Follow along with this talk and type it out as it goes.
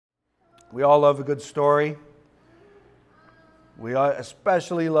We all love a good story. We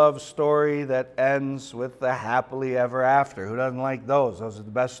especially love a story that ends with the happily ever after. Who doesn't like those? Those are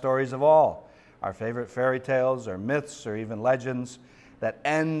the best stories of all. Our favorite fairy tales or myths or even legends that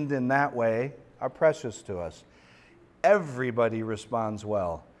end in that way are precious to us. Everybody responds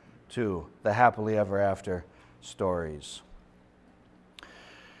well to the happily ever after stories.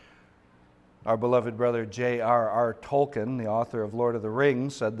 Our beloved brother J.R.R. Tolkien, the author of Lord of the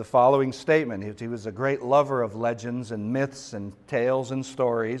Rings, said the following statement. He was a great lover of legends and myths and tales and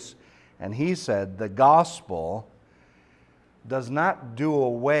stories. And he said, the gospel does not do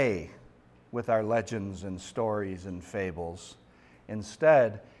away with our legends and stories and fables.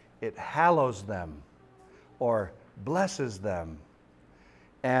 Instead, it hallows them or blesses them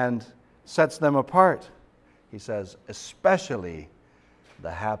and sets them apart. He says, especially the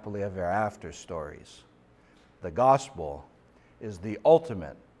happily ever after stories. The gospel is the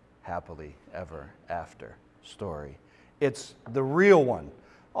ultimate happily ever after story. It's the real one.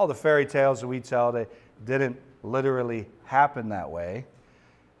 All the fairy tales that we tell, they didn't literally happen that way.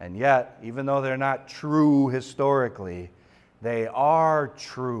 And yet, even though they're not true historically, they are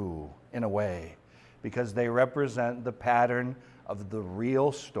true in a way because they represent the pattern of the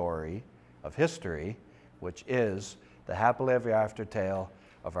real story of history, which is the happily ever after tale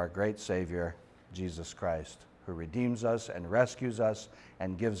of our great Savior, Jesus Christ, who redeems us and rescues us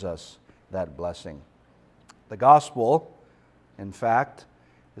and gives us that blessing. The gospel, in fact,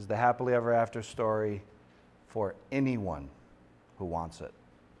 is the happily ever after story for anyone who wants it.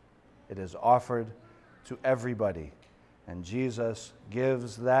 It is offered to everybody, and Jesus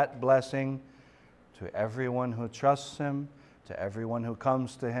gives that blessing to everyone who trusts Him, to everyone who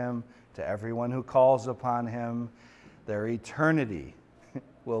comes to Him, to everyone who calls upon Him. Their eternity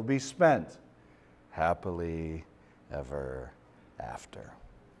will be spent happily ever after.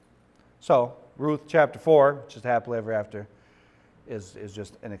 So, Ruth chapter 4, which is happily ever after, is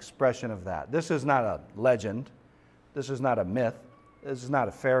just an expression of that. This is not a legend. This is not a myth. This is not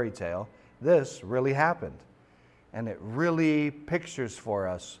a fairy tale. This really happened. And it really pictures for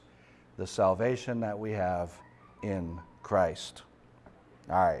us the salvation that we have in Christ.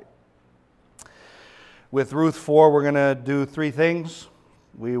 All right. With Ruth 4, we're going to do three things.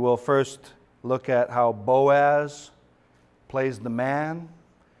 We will first look at how Boaz plays the man.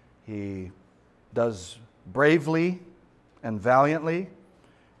 He does bravely and valiantly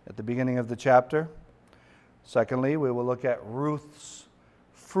at the beginning of the chapter. Secondly, we will look at Ruth's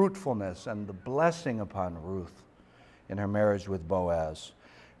fruitfulness and the blessing upon Ruth in her marriage with Boaz.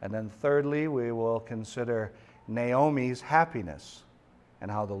 And then thirdly, we will consider Naomi's happiness and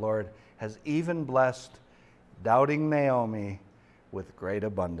how the Lord has even blessed doubting Naomi with great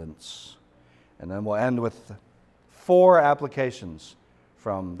abundance. And then we'll end with 4 applications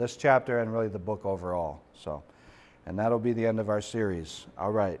from this chapter and really the book overall. And that'll be the end of our series.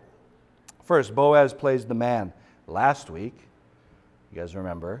 All right. First, Boaz plays the man. Last week, you guys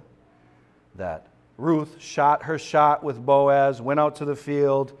remember that Ruth shot her shot with Boaz, went out to the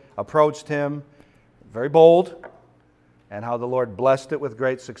field, approached him, very bold, and how the Lord blessed it with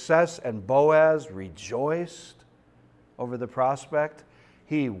great success, and Boaz rejoiced over the prospect.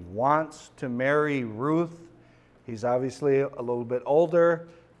 He wants to marry Ruth. He's obviously a little bit older,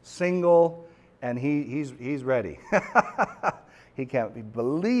 single, and he's ready. He can't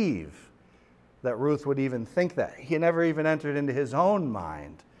believe that Ruth would even think that. He never even entered into his own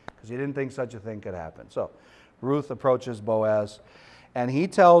mind because he didn't think such a thing could happen. So Ruth approaches Boaz, and he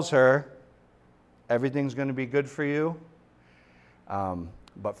tells her, everything's going to be good for you.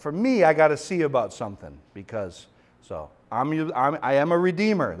 But for me, I got to see about something because, I am a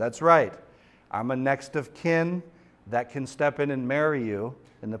redeemer. That's right. I'm a next of kin that can step in and marry you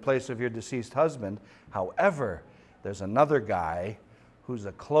in the place of your deceased husband. However, there's another guy who's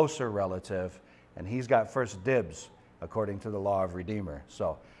a closer relative, and he's got first dibs according to the law of Redeemer.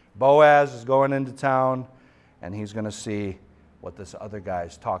 So Boaz is going into town, and he's going to see what this other guy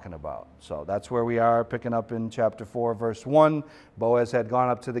is talking about. So that's where we are, picking up in chapter 4, verse 1. Boaz had gone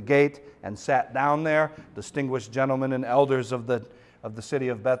up to the gate and sat down there. Distinguished gentlemen and elders of the city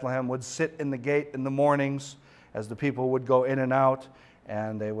of Bethlehem would sit in the gate in the mornings as the people would go in and out,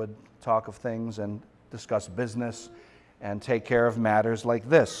 and they would talk of things and discuss business and take care of matters like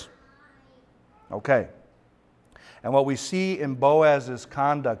this. Okay. And what we see in Boaz's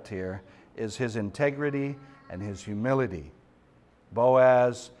conduct here is his integrity and his humility.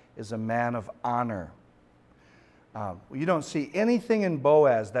 Boaz is a man of honor. You don't see anything in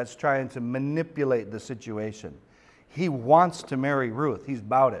Boaz that's trying to manipulate the situation. He wants to marry Ruth. He's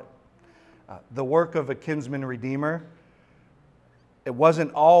about it. The work of a kinsman redeemer it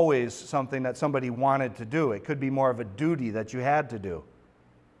wasn't always something that somebody wanted to do. It could be more of a duty that you had to do.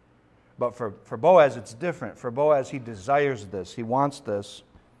 But for Boaz, it's different. For Boaz, he desires this. He wants this.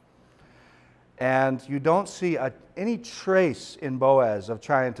 And you don't see any trace in Boaz of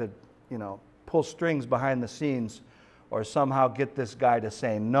trying to, pull strings behind the scenes or somehow get this guy to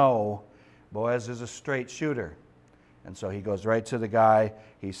say no. Boaz is a straight shooter. And so he goes right to the guy.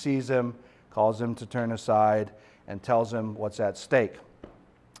 He sees him, calls him to turn aside, and tells him what's at stake.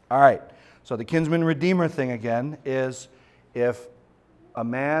 All right. So the kinsman redeemer thing again is if a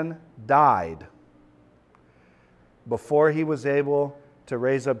man died before he was able to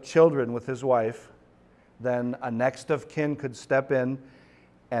raise up children with his wife, then a next of kin could step in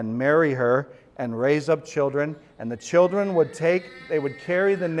and marry her and raise up children, and the children would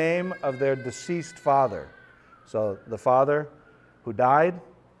carry the name of their deceased father. So the father who died,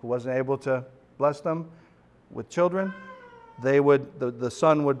 who wasn't able to bless them with children, the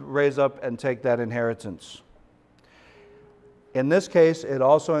son would raise up and take that inheritance. In this case, it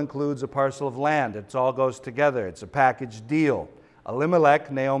also includes a parcel of land. It all goes together. It's a package deal.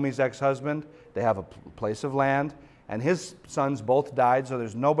 Elimelech, Naomi's ex-husband, they have a place of land, and his sons both died, so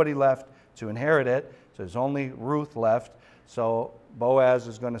there's nobody left to inherit it. So there's only Ruth left. So Boaz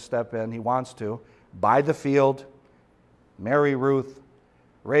is going to step in. He wants to buy the field, marry Ruth,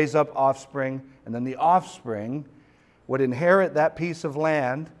 raise up offspring, and then the offspring would inherit that piece of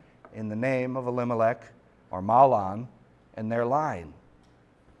land in the name of Elimelech or Mahlon and their line.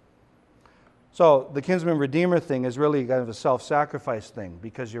 So the kinsman redeemer thing is really kind of a self-sacrifice thing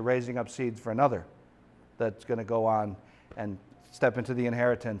because you're raising up seeds for another that's going to go on and step into the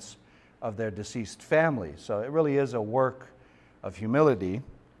inheritance of their deceased family. So it really is a work of humility.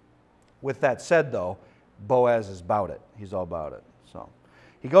 With that said, though, Boaz is about it. He's all about it. So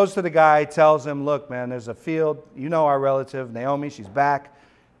he goes to the guy, tells him, look, man, there's a field. You know our relative, Naomi, she's back.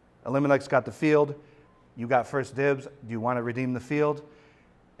 Elimelech's got the field. You got first dibs. Do you want to redeem the field?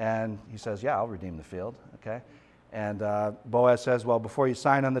 And he says, yeah, I'll redeem the field. Okay. And Boaz says, well, before you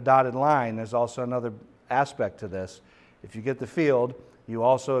sign on the dotted line, there's also another aspect to this. If you get the field, you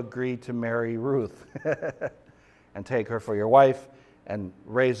also agree to marry Ruth and take her for your wife and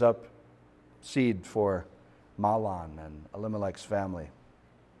raise up seed for Mahlon and Elimelech's family.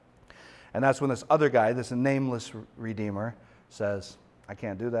 And that's when this other guy, this nameless redeemer, says, I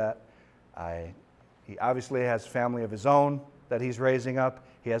can't do that. He obviously has family of his own that he's raising up.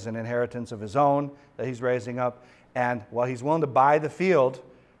 He has an inheritance of his own that he's raising up. And while he's willing to buy the field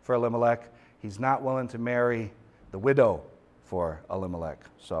for Elimelech, he's not willing to marry the widow for Elimelech.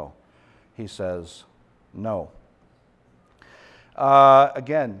 So he says no.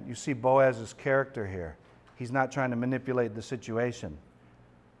 Again, you see Boaz's character here. He's not trying to manipulate the situation.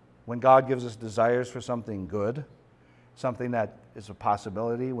 When God gives us desires for something good, something that is a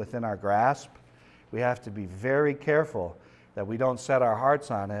possibility within our grasp, we have to be very careful that we don't set our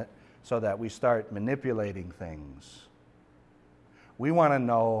hearts on it so that we start manipulating things. We want to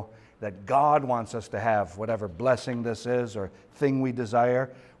know that God wants us to have whatever blessing this is or thing we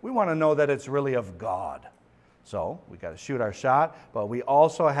desire. We want to know that it's really of God. So we got to shoot our shot, but we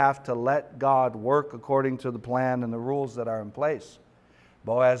also have to let God work according to the plan and the rules that are in place.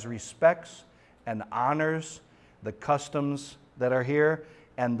 Boaz respects and honors the customs that are here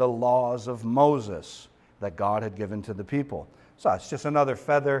and the laws of Moses that God had given to the people. So it's just another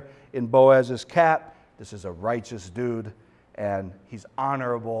feather in Boaz's cap. This is a righteous dude, and he's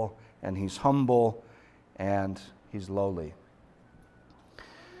honorable, and he's humble, and he's lowly.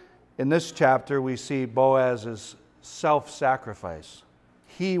 In this chapter, we see Boaz's self-sacrifice.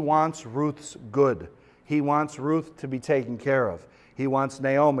 He wants Ruth's good. He wants Ruth to be taken care of. He wants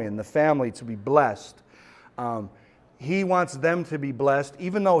Naomi and the family to be blessed. He wants them to be blessed.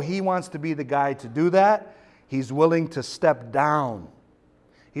 Even though he wants to be the guy to do that, he's willing to step down.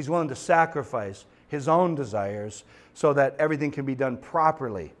 He's willing to sacrifice his own desires so that everything can be done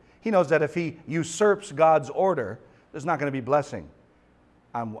properly. He knows that if he usurps God's order, there's not going to be blessing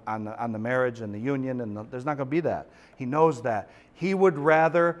on the marriage and the union, and there's not going to be that. He knows that. He would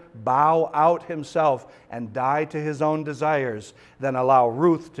rather bow out himself and die to his own desires than allow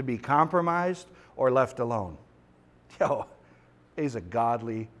Ruth to be compromised or left alone. Yo, he's a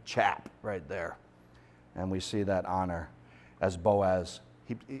godly chap right there. And we see that honor as Boaz.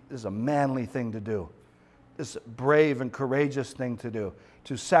 This is a manly thing to do. This brave and courageous thing to do.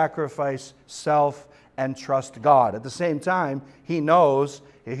 To sacrifice self and trust God. At the same time, he knows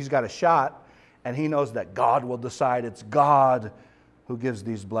he's got a shot, and he knows that God will decide. It's God who gives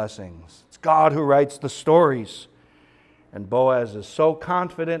these blessings. It's God who writes the stories. And Boaz is so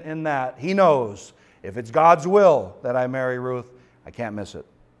confident in that. He knows if it's God's will that I marry Ruth, I can't miss it.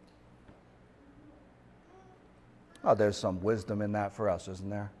 Oh, there's some wisdom in that for us, isn't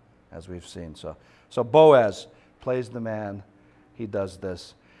there? As we've seen. So Boaz plays the man. He does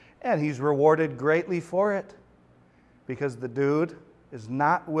this. And he's rewarded greatly for it, because the dude is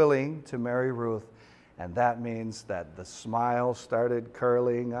not willing to marry Ruth. And that means that the smile started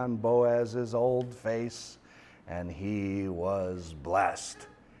curling on Boaz's old face, and he was blessed.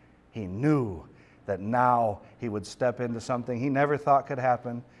 He knew that now he would step into something he never thought could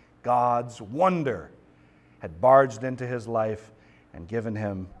happen. God's wonder had barged into his life and given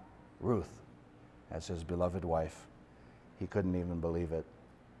him Ruth as his beloved wife. He couldn't even believe it.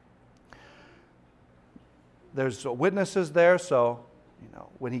 There's witnesses there, so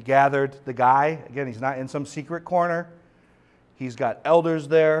when he gathered the guy, again, he's not in some secret corner. He's got elders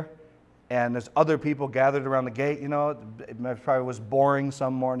there, and there's other people gathered around the gate. It probably was boring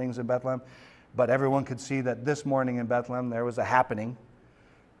some mornings in Bethlehem, but everyone could see that this morning in Bethlehem there was a happening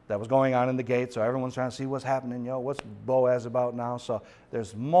that was going on in the gate, so everyone's trying to see what's happening. What's Boaz about now? So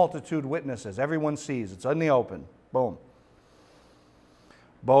there's multitude witnesses. Everyone sees. It's in the open. Boom.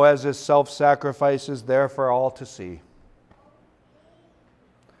 Boaz's self-sacrifice is there for all to see.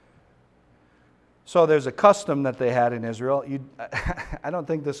 So there's a custom that they had in Israel. I don't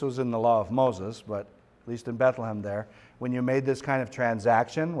think this was in the law of Moses, but at least in Bethlehem there, when you made this kind of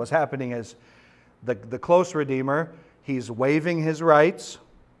transaction, what's happening is the close redeemer, he's waiving his rights,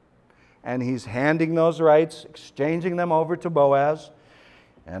 and he's handing those rights, exchanging them over to Boaz.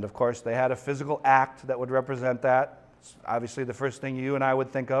 And of course, they had a physical act that would represent that. It's obviously the first thing you and I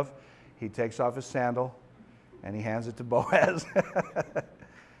would think of. He takes off his sandal, and he hands it to Boaz.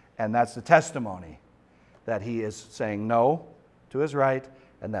 And that's the testimony that he is saying no to his right,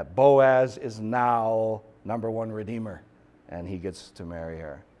 and that Boaz is now number one redeemer, and he gets to marry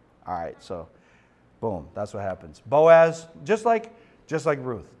her. All right, so boom, that's what happens. Boaz, just like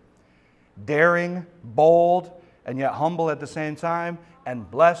Ruth, daring, bold, and yet humble at the same time,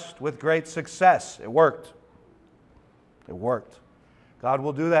 and blessed with great success. It worked. It worked. God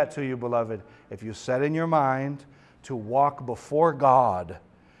will do that to you, beloved, if you set in your mind to walk before God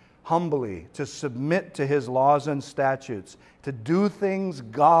humbly, to submit to His laws and statutes, to do things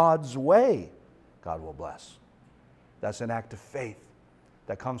God's way. God will bless. That's an act of faith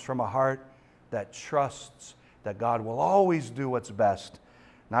that comes from a heart that trusts that God will always do what's best,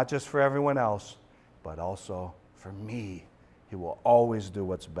 not just for everyone else, but also for me. He will always do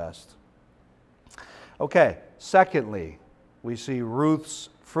what's best. Okay, secondly, we see Ruth's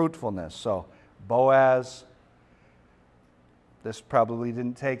fruitfulness. So Boaz, this probably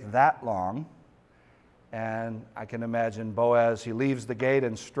didn't take that long. And I can imagine Boaz, he leaves the gate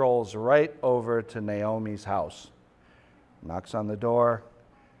and strolls right over to Naomi's house. Knocks on the door.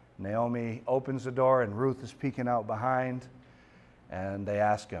 Naomi opens the door, and Ruth is peeking out behind. And they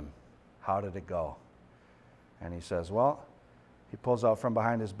ask him, how did it go? And he says, well, he pulls out from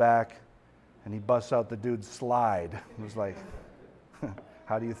behind his back, and he busts out the dude's slide. He was like,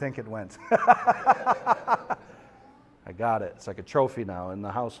 how do you think it went? I got it. It's like a trophy now in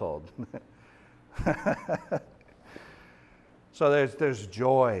the household. So there's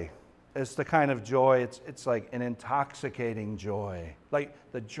joy. It's the kind of joy, it's like an intoxicating joy, like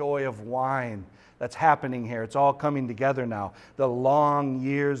the joy of wine that's happening here. It's all coming together now. The long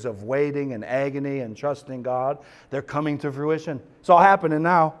years of waiting and agony and trusting God, they're coming to fruition. It's all happening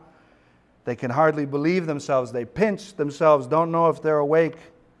now. They can hardly believe themselves. They pinch themselves, don't know if they're awake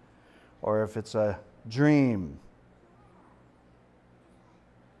or if it's a dream.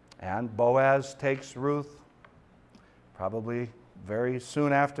 And Boaz takes Ruth, probably very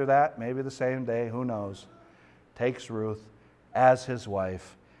soon after that, maybe the same day, who knows, takes Ruth as his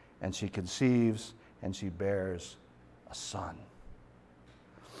wife, and she conceives and she bears a son.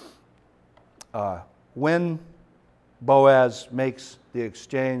 When Boaz makes the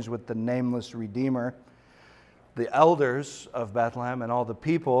exchange with the nameless Redeemer, the elders of Bethlehem and all the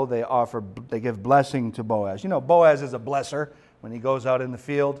people, they give blessing to Boaz. You know, Boaz is a blesser. When he goes out in the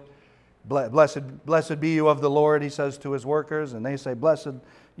field, blessed be you of the Lord, he says to his workers, and they say, blessed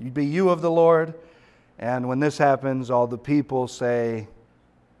be you of the Lord. And when this happens, all the people say,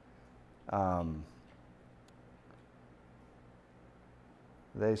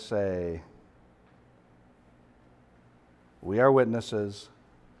 we are witnesses.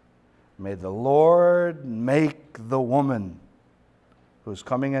 May the Lord make the woman who's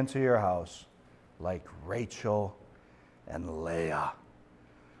coming into your house like Rachel and Leah,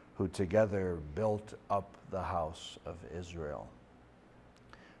 who together built up the house of Israel.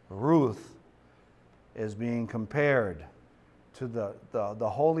 Ruth is being compared to the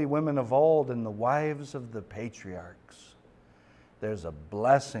holy women of old and the wives of the patriarchs. there's a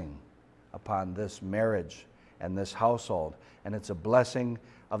blessing upon this marriage and this household. And it's a blessing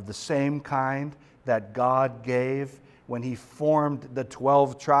of the same kind that God gave when He formed the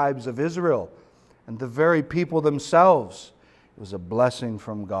 12 tribes of Israel and the very people themselves. It was a blessing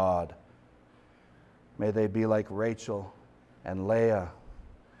from God. May they be like Rachel and Leah.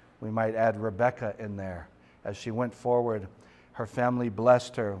 We might add Rebekah in there. As she went forward, her family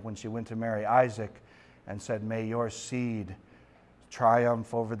blessed her when she went to marry Isaac and said, "May your seed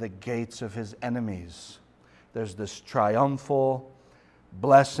triumph over the gates of his enemies." There's this triumphal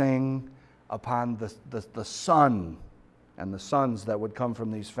blessing upon the son and the sons that would come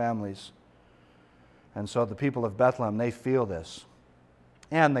from these families. And so the people of Bethlehem, they feel this.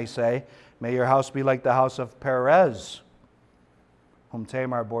 And they say, "May your house be like the house of Perez, whom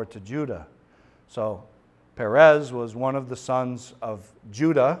Tamar bore to Judah." So Perez was one of the sons of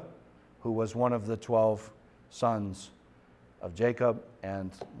Judah, who was one of the 12 sons of Jacob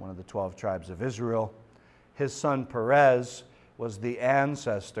and one of the 12 tribes of Israel. His son Perez was the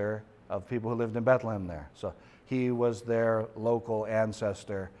ancestor of people who lived in Bethlehem there. So he was their local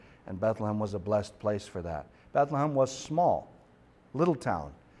ancestor, and Bethlehem was a blessed place for that. Bethlehem was small, little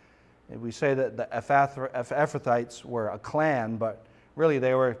town. We say that the Ephrathites were a clan, but really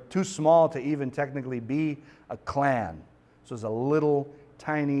they were too small to even technically be a clan. So it was a little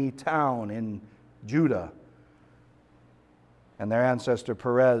tiny town in Judah. And their ancestor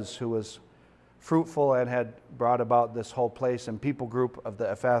Perez, who was fruitful and had brought about this whole place and people group of the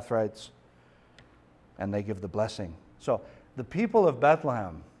Ephrathites, and they give the blessing. So the people of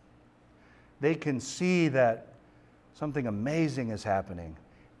Bethlehem, they can see that something amazing is happening.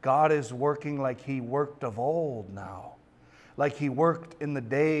 God is working like He worked of old now, like He worked in the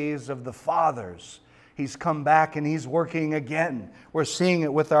days of the fathers. He's come back and He's working again. We're seeing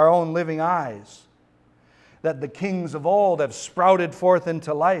it with our own living eyes. That the kings of old have sprouted forth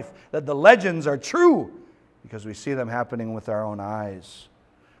into life, that the legends are true because we see them happening with our own eyes.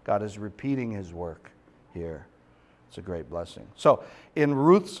 God is repeating His work here. It's a great blessing. So, in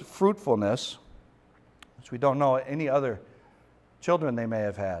Ruth's fruitfulness, which we don't know any other children they may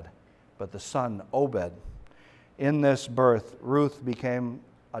have had, but the son Obed, in this birth, Ruth became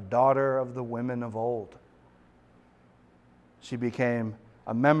a daughter of the women of old. She became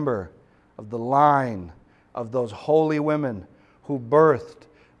a member of the line of those holy women who birthed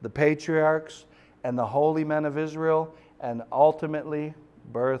the patriarchs and the holy men of Israel and ultimately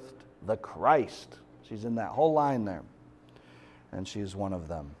birthed the Christ. She's in that whole line there. And she's one of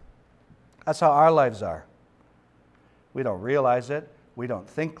them. That's how our lives are. We don't realize it. We don't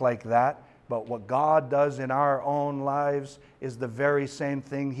think like that. But what God does in our own lives is the very same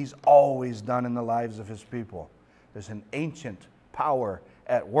thing He's always done in the lives of His people. There's an ancient power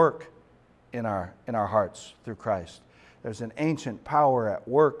at work in our hearts through Christ. There's an ancient power at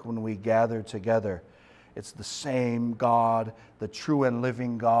work when we gather together. It's the same God, the true and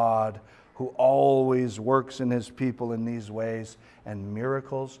living God, who always works in His people in these ways, and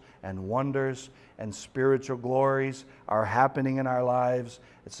miracles and wonders and spiritual glories are happening in our lives.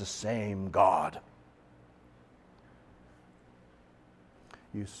 It's the same God.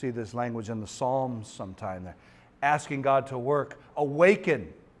 You see this language in the Psalms sometime there. Asking God to work.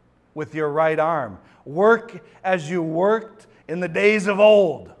 Awaken with your right arm. Work as you worked in the days of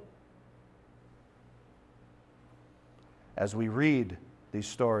old. As we read these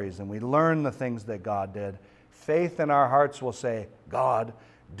stories and we learn the things that God did, faith in our hearts will say, "God,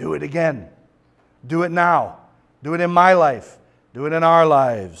 do it again. Do it now. Do it in my life. Do it in our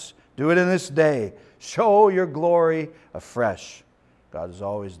lives. Do it in this day. Show your glory afresh." God is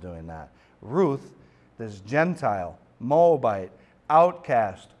always doing that. Ruth, this Gentile, Moabite,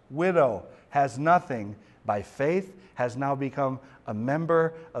 outcast, widow, has nothing, by faith has now become a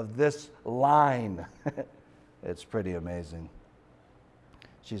member of this line. It's pretty amazing.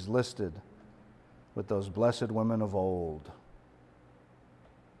 She's listed with those blessed women of old.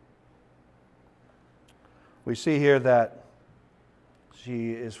 We see here that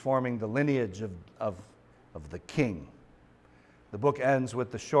she is forming the lineage of the king. The book ends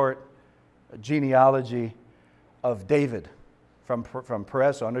with the short genealogy of David from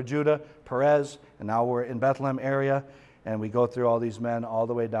Perez, so under Judah, Perez, and now we're in Bethlehem area, and we go through all these men all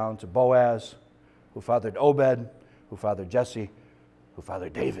the way down to Boaz, who fathered Obed, who fathered Jesse, who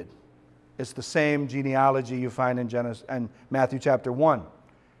fathered David. It's the same genealogy you find in Genesis and Matthew chapter 1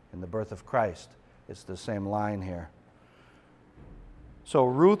 in the birth of Christ. It's the same line here. So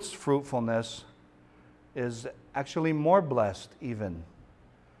Ruth's fruitfulness is actually more blessed even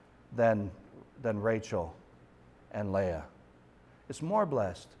than Rachel and Leah. It's more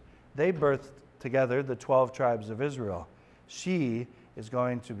blessed. They birthed together the 12 tribes of Israel. She is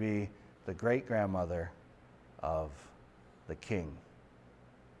going to be the great-grandmother of the king.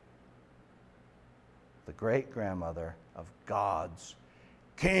 The great-grandmother of God's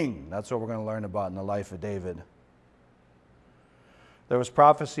king. That's what we're going to learn about in the life of David. There was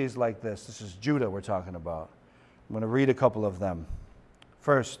prophecies like this. This is Judah we're talking about. I'm going to read a couple of them.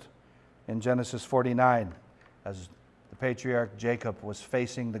 First, in Genesis 49, as the patriarch Jacob was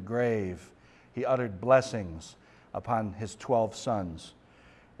facing the grave, he uttered blessings upon his 12 sons.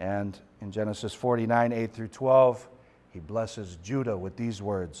 And in Genesis 49, 8 through 12, he blesses Judah with these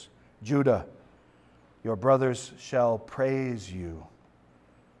words. Judah, your brothers shall praise you.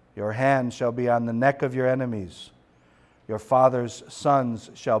 Your hand shall be on the neck of your enemies. Your father's sons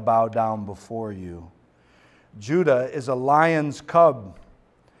shall bow down before you. Judah is a lion's cub.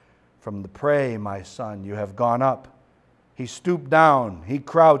 From the prey, my son, you have gone up. He stooped down. He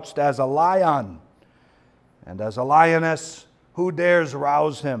crouched as a lion. And as a lioness, who dares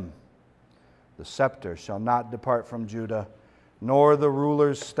rouse him? The scepter shall not depart from Judah, nor the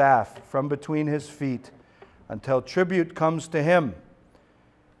ruler's staff from between his feet, until tribute comes to him.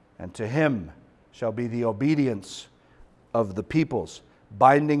 And to him shall be the obedience of the peoples,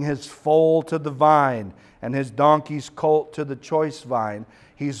 binding his foal to the vine, and his donkey's colt to the choice vine.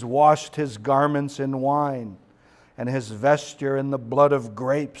 He's washed his garments in wine, and his vesture in the blood of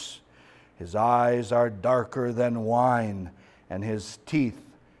grapes. His eyes are darker than wine, and his teeth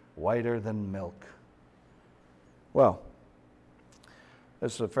whiter than milk. Well,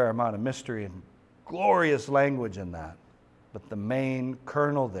 there's a fair amount of mystery and glorious language in that. But the main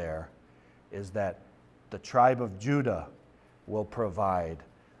kernel there is that the tribe of Judah will provide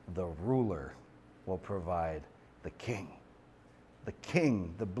the ruler, will provide the king. The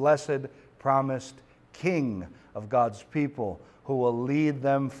king, the blessed, promised king of God's people, who will lead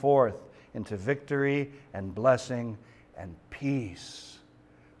them forth into victory and blessing and peace.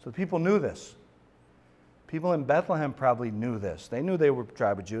 So the people knew this. People in Bethlehem probably knew this. They knew they were the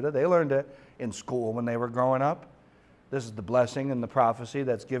tribe of Judah. They learned it in school when they were growing up. This is the blessing and the prophecy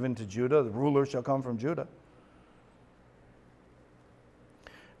that's given to Judah. The ruler shall come from Judah.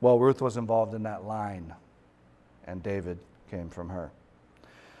 Well, Ruth was involved in that line, and David came from her.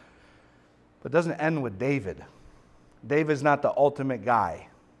 But it doesn't end with David. David's not the ultimate guy.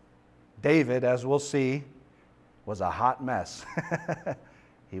 David, as we'll see, was a hot mess.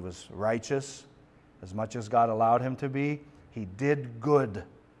 He was righteous as much as God allowed him to be. He did good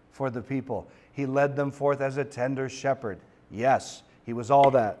for the people. He led them forth as a tender shepherd. Yes, he was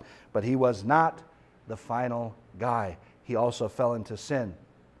all that. But he was not the final guy. He also fell into sin.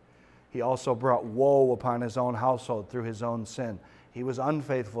 He also brought woe upon his own household through his own sin. He was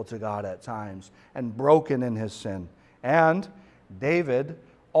unfaithful to God at times and broken in his sin. And David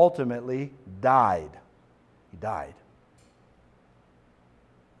ultimately died. He died.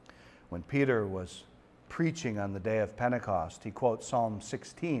 When Peter was preaching on the day of Pentecost, he quotes Psalm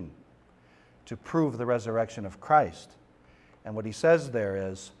 16 to prove the resurrection of Christ. And what he says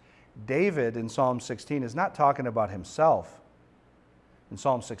there is, David in Psalm 16 is not talking about himself. In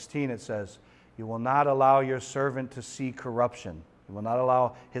Psalm 16 it says, you will not allow your servant to see corruption. You will not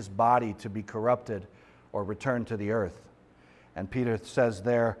allow his body to be corrupted or return to the earth. And Peter says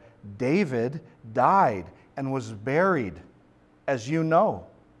there, David died and was buried, as you know.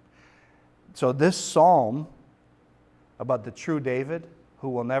 So this psalm about the true David, who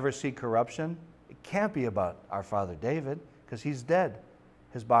will never see corruption, it can't be about our father David, because he's dead.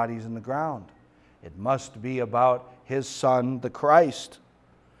 His body's in the ground. It must be about his son, the Christ,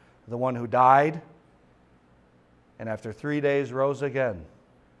 the one who died, and after 3 days rose again.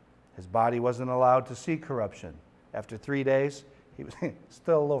 His body wasn't allowed to see corruption. After 3 days, he was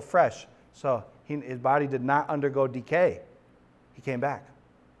still a little fresh. So his body did not undergo decay. He came back.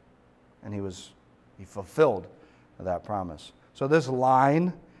 And he fulfilled that promise. So this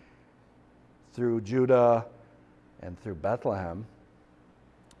line through Judah and through Bethlehem,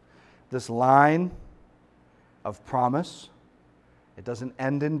 this line of promise, it doesn't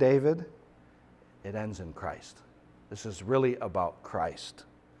end in David, it ends in Christ. This is really about Christ.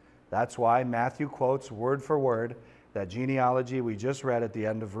 That's why Matthew quotes word for word that genealogy we just read at the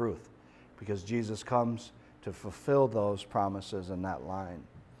end of Ruth, because Jesus comes to fulfill those promises in that line.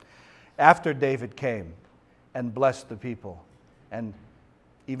 After David came and blessed the people, and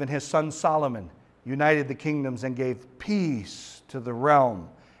even his son Solomon united the kingdoms and gave peace to the realm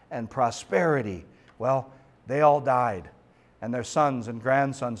and prosperity, well, they all died, and their sons and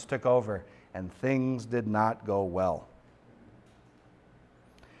grandsons took over, and things did not go well.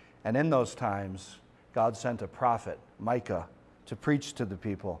 And in those times, God sent a prophet, Micah, to preach to the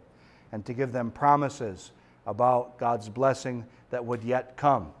people and to give them promises about God's blessing that would yet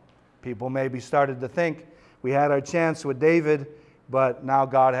come. People maybe started to think we had our chance with David, but now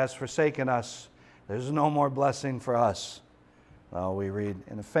God has forsaken us. There's no more blessing for us. Well, we read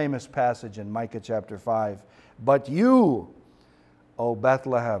in a famous passage in Micah chapter 5, "But you, O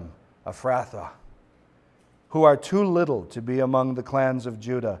Bethlehem Ephrathah, who are too little to be among the clans of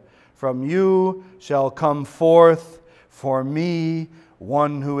Judah, from you shall come forth for me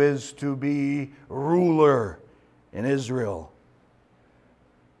one who is to be ruler in Israel,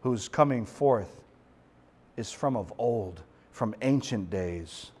 whose coming forth is from of old, from ancient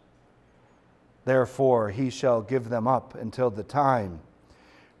days. Therefore he shall give them up until the time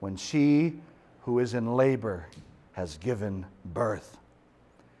when she who is in labor has given birth.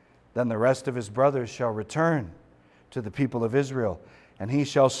 Then the rest of his brothers shall return to the people of Israel, and he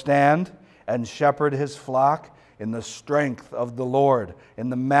shall stand and shepherd his flock in the strength of the Lord, in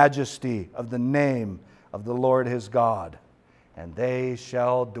the majesty of the name of the Lord his God. And they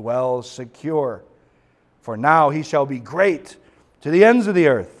shall dwell secure. For now he shall be great to the ends of the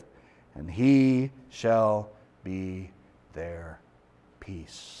earth, and he shall be their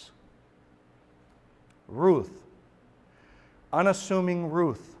peace." Ruth, unassuming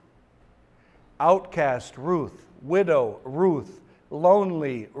Ruth, outcast Ruth, widow Ruth,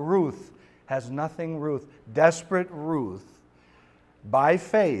 lonely Ruth, has nothing Ruth, desperate Ruth, by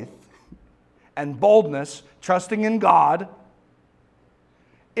faith and boldness, trusting in God,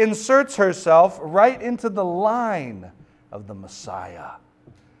 inserts herself right into the line of the Messiah.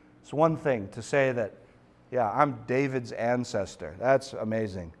 It's one thing to say that, yeah, I'm David's ancestor. That's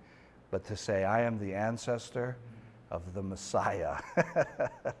amazing. But to say, I am the ancestor of the Messiah.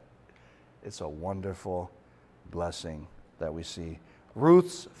 It's a wonderful blessing that we see.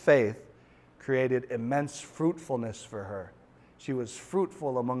 Ruth's faith created immense fruitfulness for her. She was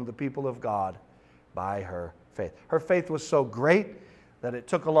fruitful among the people of God by her faith. Her faith was so great that it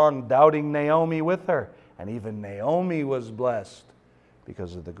took along doubting Naomi with her. And even Naomi was blessed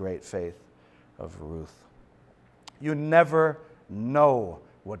because of the great faith of Ruth. You never know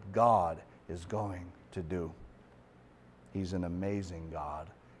what God is going to do. He's an amazing God,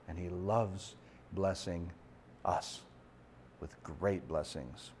 and He loves blessing us with great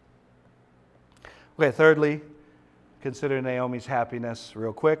blessings. Okay, thirdly, consider Naomi's happiness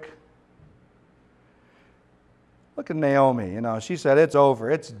real quick. Look at Naomi. She said, it's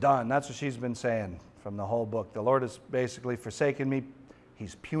over, it's done. That's what she's been saying from the whole book. The Lord has basically forsaken me.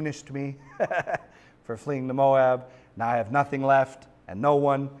 He's punished me for fleeing to Moab. Now I have nothing left and no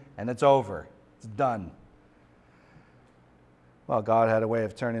one, and it's over. It's done. Well, God had a way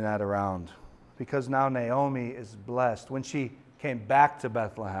of turning that around, because now Naomi is blessed. When she came back to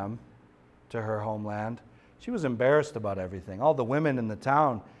Bethlehem, to her homeland, she was embarrassed about everything. All the women in the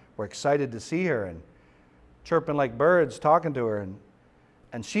town were excited to see her and chirping like birds, talking to her,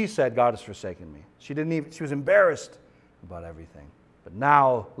 and she said, God has forsaken me. She was embarrassed about everything. But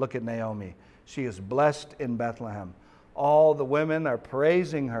now, look at Naomi. She is blessed in Bethlehem. All the women are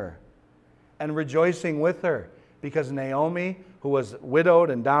praising her and rejoicing with her, because Naomi, who was widowed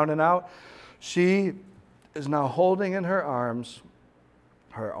and down and out, she is now holding in her arms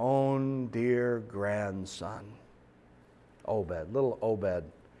her own dear grandson. Obed, little Obed,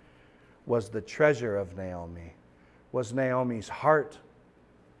 was the treasure of Naomi, was Naomi's heart,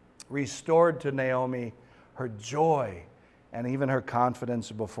 restored to Naomi her joy and even her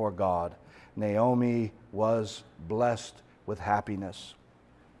confidence before God. Naomi was blessed with happiness.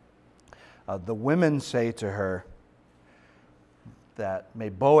 The women say to her that, may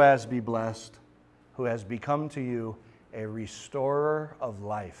Boaz be blessed, who has become to you a restorer of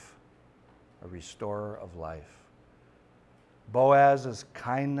life. A restorer of life. Boaz's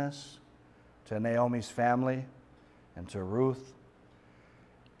kindness to Naomi's family and to Ruth,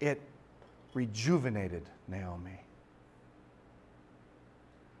 it rejuvenated Naomi.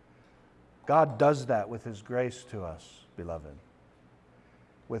 God does that with His grace to us, beloved,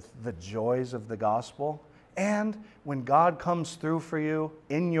 with the joys of the gospel. And when God comes through for you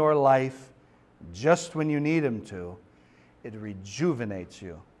in your life, just when you need Him to, it rejuvenates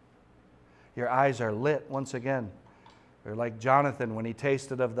you. Your eyes are lit once again. They're like Jonathan when he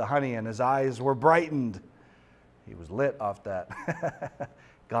tasted of the honey and his eyes were brightened. He was lit off that.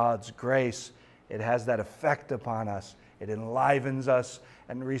 God's grace, it has that effect upon us. It enlivens us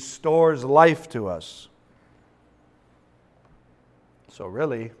and restores life to us. So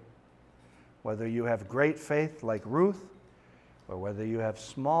really, whether you have great faith like Ruth, or whether you have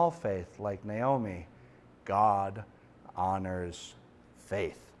small faith like Naomi, God honors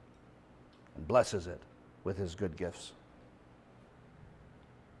faith and blesses it with His good gifts.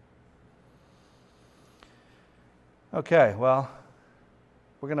 Okay, well,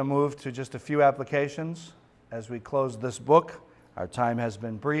 we're going to move to just a few applications as we close this book. Our time has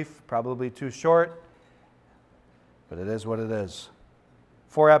been brief, probably too short, but it is what it is.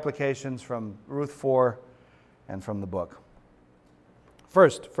 4 applications from Ruth 4 and from the book.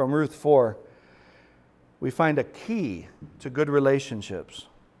 First, from Ruth 4, we find a key to good relationships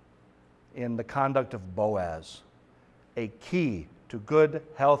in the conduct of Boaz. A key to good,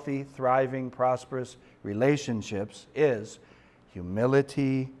 healthy, thriving, prosperous relationships is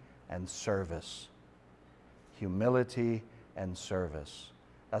humility and service. Humility and service.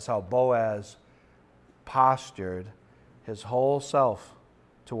 That's how Boaz postured his whole self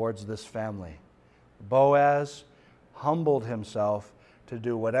towards this family. Boaz humbled himself to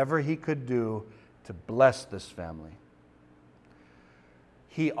do whatever he could do to bless this family.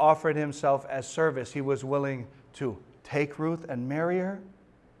 He offered himself as service. He was willing to take Ruth and marry her,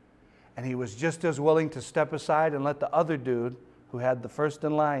 and he was just as willing to step aside and let the other dude who had the first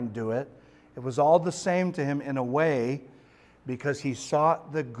in line do it. It was all the same to him in a way because he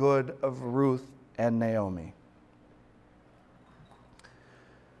sought the good of Ruth and Naomi.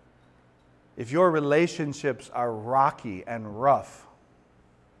 If your relationships are rocky and rough,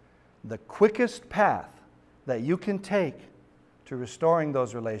 the quickest path that you can take to restoring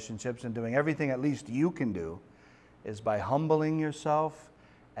those relationships and doing everything at least you can do is by humbling yourself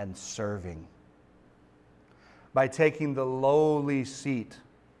and serving. By taking the lowly seat.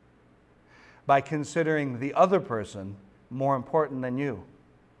 By considering the other person more important than you.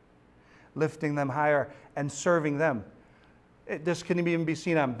 Lifting them higher and serving them. This can even be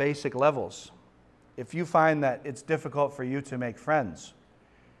seen on basic levels. If you find that it's difficult for you to make friends,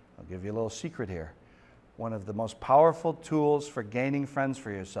 I'll give you a little secret here. One of the most powerful tools for gaining friends for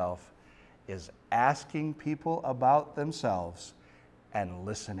yourself is asking people about themselves and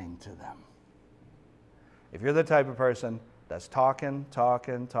listening to them. If you're the type of person that's talking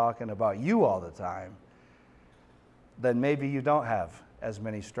about you all the time, then maybe you don't have as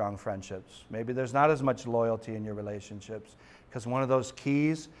many strong friendships. Maybe there's not as much loyalty in your relationships, because one of those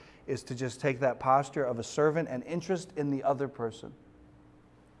keys is to just take that posture of a servant and interest in the other person.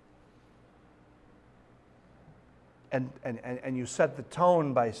 And you set the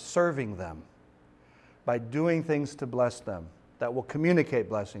tone by serving them, by doing things to bless them that will communicate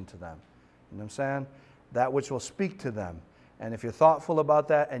blessing to them. You know what I'm saying? That which will speak to them. And if you're thoughtful about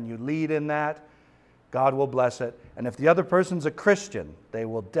that and you lead in that, God will bless it. And if the other person's a Christian, they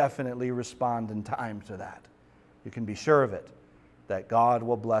will definitely respond in time to that. You can be sure of it, that God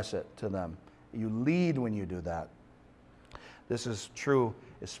will bless it to them. You lead when you do that. This is true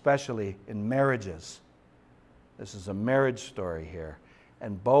especially in marriages. This is a marriage story here.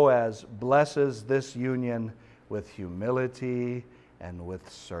 And Boaz blesses this union with humility and with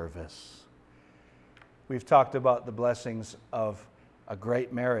service. We've talked about the blessings of a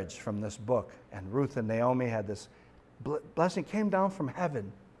great marriage from this book. And Ruth and Naomi had this blessing, came down from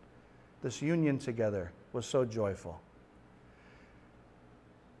heaven. This union together was so joyful.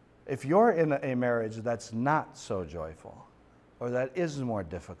 If you're in a marriage that's not so joyful, or that is more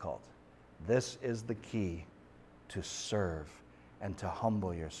difficult, this is the key to serve and to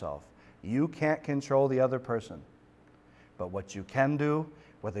humble yourself. You can't control the other person, but what you can do,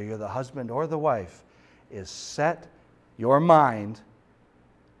 whether you're the husband or the wife, is set your mind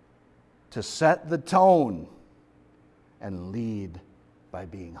to set the tone and lead by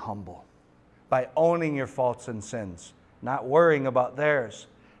being humble, by owning your faults and sins, not worrying about theirs,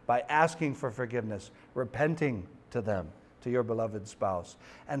 by asking for forgiveness, repenting to them, to your beloved spouse,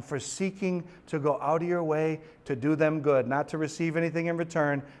 and for seeking to go out of your way to do them good, not to receive anything in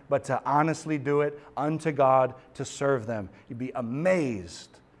return, but to honestly do it unto God, to serve them. You'd be amazed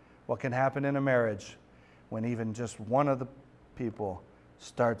what can happen in a marriage when even just one of the people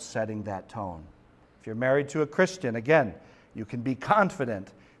starts setting that tone. If you're married to a Christian, again, you can be confident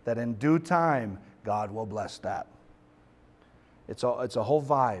that in due time, God will bless that. It's a whole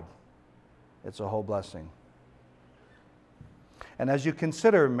vibe. It's a whole blessing. And as you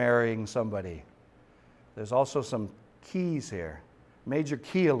consider marrying somebody, there's also some keys here. Major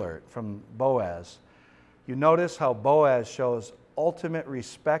key alert from Boaz. You notice how Boaz shows ultimate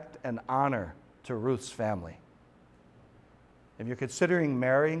respect and honor to Ruth's family. If you're considering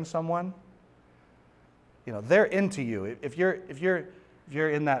marrying someone, you know, they're into you. If you're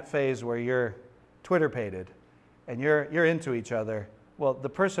in that phase where you're Twitter-pated and you're into each other, well, the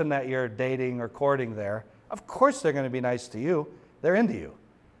person that you're dating or courting there, of course they're going to be nice to you. They're into you.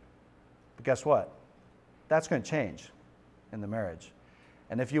 But guess what? That's going to change in the marriage.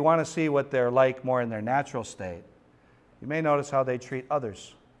 And if you want to see what they're like more in their natural state, you may notice how they treat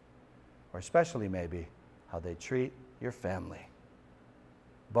others, or especially maybe how they treat your family.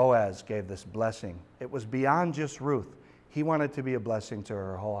 Boaz gave this blessing. It was beyond just Ruth. He wanted to be a blessing to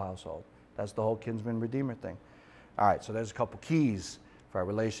her whole household. That's the whole kinsman redeemer thing. All right, so there's a couple keys for our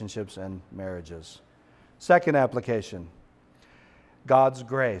relationships and marriages. Second application, God's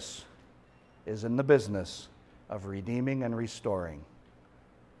grace is in the business of redeeming and restoring.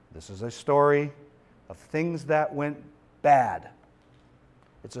 This is a story of things that went bad.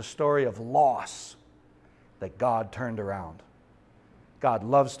 It's a story of loss that God turned around. God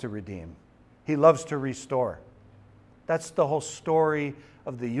loves to redeem. He loves to restore. That's the whole story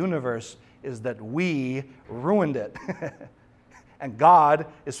of the universe, is that we ruined it. And God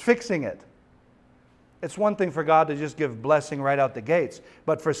is fixing it. It's one thing for God to just give blessing right out the gates,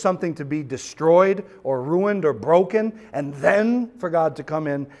 but for something to be destroyed or ruined or broken, and then for God to come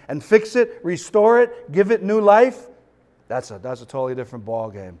in and fix it, restore it, give it new life, that's a totally different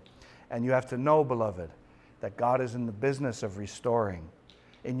ballgame. And you have to know, beloved, that God is in the business of restoring.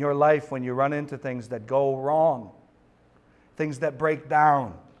 In your life, when you run into things that go wrong, things that break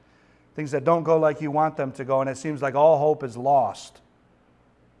down, things that don't go like you want them to go, and it seems like all hope is lost,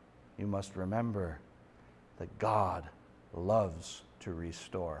 you must remember that God loves to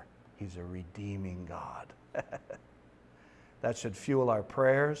restore. He's a redeeming God. That should fuel our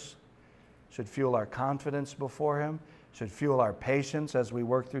prayers, should fuel our confidence before Him, should fuel our patience as we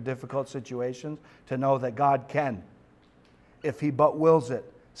work through difficult situations, to know that God can, if He but wills it,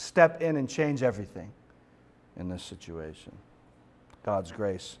 step in and change everything in this situation. God's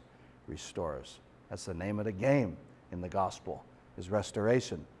grace restores. That's the name of the game in the gospel, is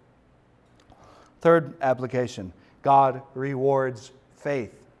restoration. Third application, God rewards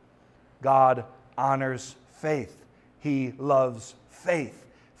faith. God honors faith. He loves faith.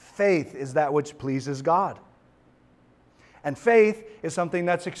 Faith is that which pleases God. And faith is something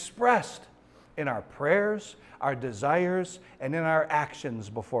that's expressed in our prayers, our desires, and in our actions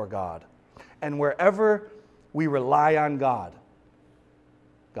before God. And wherever we rely on God,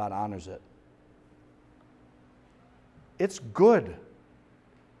 God honors it. It's good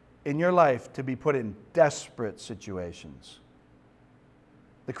in your life to be put in desperate situations.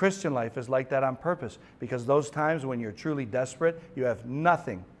 The Christian life is like that on purpose, because those times when you're truly desperate, you have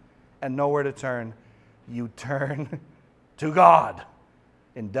nothing and nowhere to turn, you turn to God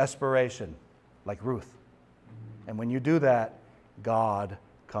in desperation, like Ruth. And when you do that, God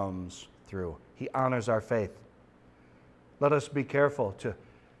comes through. He honors our faith. Let us be careful to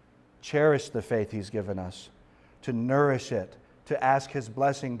cherish the faith He's given us, to nourish it, to ask His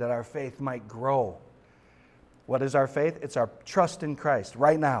blessing that our faith might grow. What is our faith? It's our trust in Christ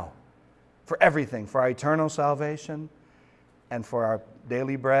right now for everything, for our eternal salvation and for our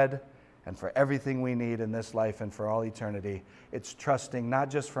daily bread and for everything we need in this life and for all eternity. It's trusting not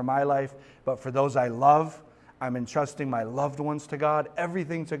just for my life, but for those I love. I'm entrusting my loved ones to God,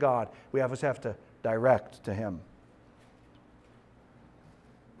 everything to God. We always have to direct to Him.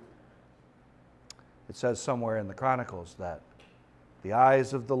 It says somewhere in the Chronicles that the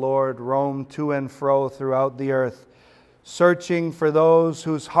eyes of the Lord roam to and fro throughout the earth, searching for those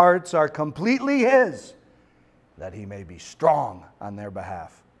whose hearts are completely His, that He may be strong on their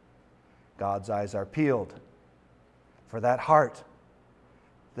behalf. God's eyes are peeled for that heart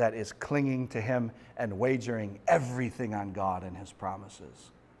that is clinging to Him and wagering everything on God and His promises.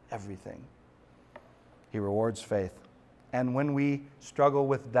 Everything. He rewards faith. And when we struggle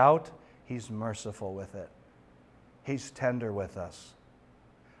with doubt, He's merciful with it. He's tender with us.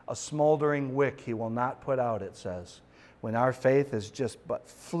 A smoldering wick He will not put out, it says. When our faith is just but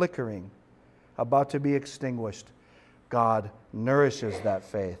flickering, about to be extinguished, God nourishes that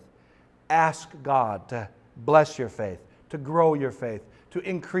faith. Ask God to bless your faith, to grow your faith, to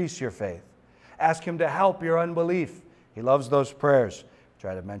increase your faith. Ask Him to help your unbelief. He loves those prayers.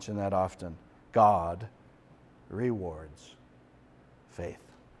 Try to mention that often. God rewards faith.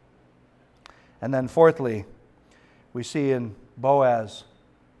 And then fourthly, we see in Boaz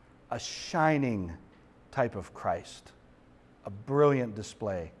a shining type of Christ, a brilliant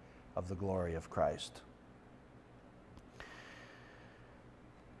display of the glory of Christ.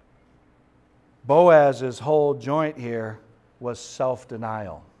 Boaz's whole joint here was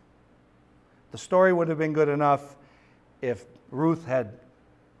self-denial. The story would have been good enough if Ruth had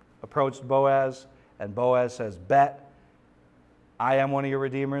approached Boaz and Boaz says, "Bet I am one of your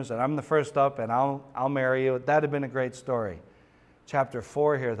redeemers and I'm the first up and I'll marry you." That would have been a great story. Chapter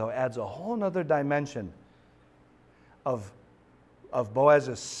 4 here, though, adds a whole other dimension of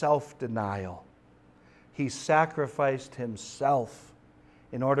Boaz's self-denial. He sacrificed himself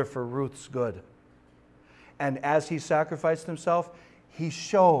in order for Ruth's good. And as he sacrificed himself, he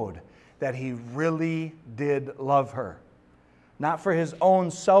showed that he really did love her. Not for his own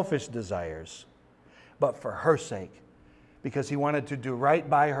selfish desires, but for her sake. Because he wanted to do right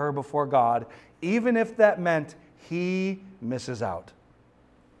by her before God, even if that meant he misses out.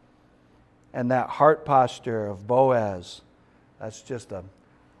 And that heart posture of Boaz, that's just a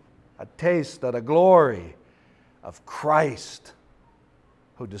taste of the glory of Christ,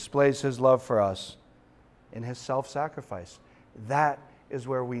 who displays his love for us in his self-sacrifice. That is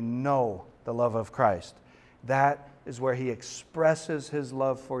where we know the love of Christ. That is where he expresses his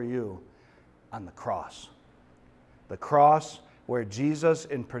love for you on the cross. The cross where Jesus,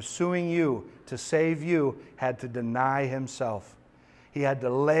 in pursuing you to save you, had to deny himself. He had to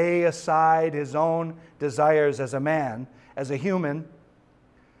lay aside his own desires as a man, as a human.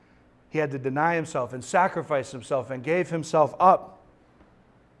 He had to deny himself and sacrifice himself and gave himself up.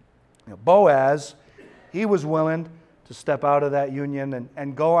 Boaz, he was willing to step out of that union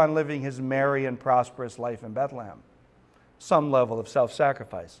and go on living his merry and prosperous life in Bethlehem. Some level of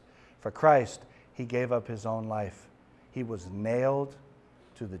self-sacrifice. For Christ, he gave up his own life. He was nailed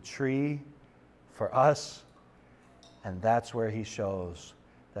to the tree for us, and that's where he shows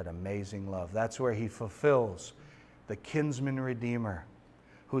that amazing love. That's where he fulfills the kinsman redeemer,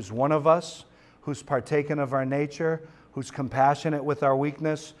 who's one of us, who's partaken of our nature, who's compassionate with our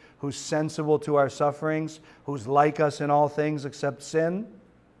weakness, who's sensible to our sufferings, who's like us in all things except sin,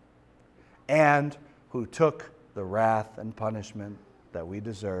 and who took the wrath and punishment that we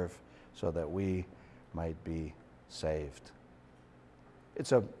deserve so that we might be saved.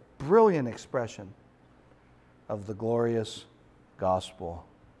 It's a brilliant expression of the glorious gospel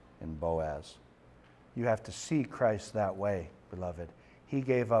in Boaz. You have to see Christ that way, beloved. He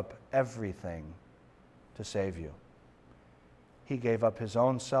gave up everything to save you. He gave up his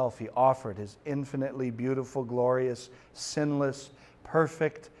own self. He offered his infinitely beautiful, glorious, sinless,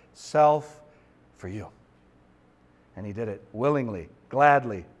 perfect self for you. And he did it willingly,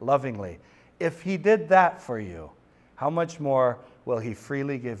 gladly, lovingly. If he did that for you, how much more will he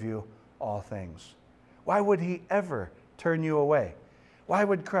freely give you all things? Why would he ever turn you away? Why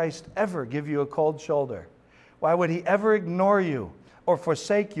would Christ ever give you a cold shoulder? Why would he ever ignore you or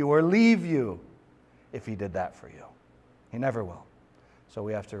forsake you or leave you if he did that for you? He never will. So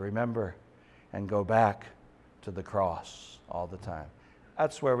we have to remember and go back to the cross all the time.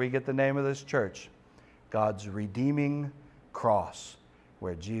 That's where we get the name of this church, God's redeeming cross,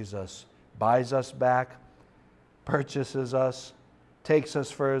 where Jesus buys us back, purchases us, takes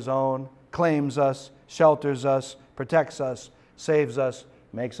us for his own, claims us, shelters us, protects us, saves us,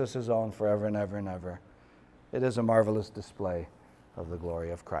 makes us his own forever and ever and ever. It is a marvelous display of the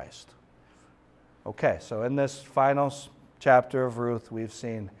glory of Christ. Okay, so in this final chapter of Ruth, we've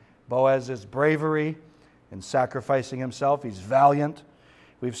seen Boaz's bravery in sacrificing himself. He's valiant.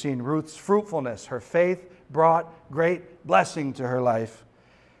 We've seen Ruth's fruitfulness. Her faith brought great blessing to her life.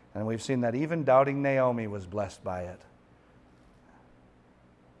 And we've seen that even doubting Naomi was blessed by it.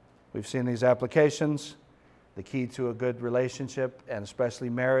 We've seen these applications, the key to a good relationship, and especially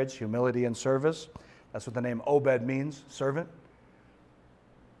marriage, humility and service. That's what the name Obed means, servant.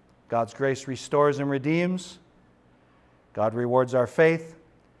 God's grace restores and redeems. God rewards our faith.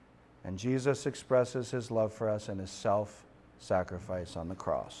 And Jesus expresses his love for us in his self-sacrifice on the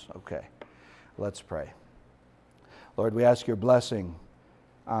cross. Okay, let's pray. Lord, we ask your blessing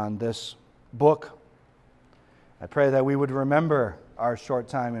on this book. I pray that we would remember our short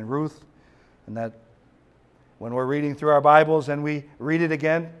time in Ruth, and that when we're reading through our Bibles and we read it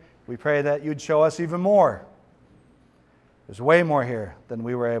again, we pray that you'd show us even more. There's way more here than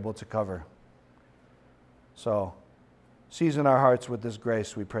we were able to cover. So, season our hearts with this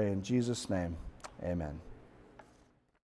grace, we pray in Jesus' name. Amen.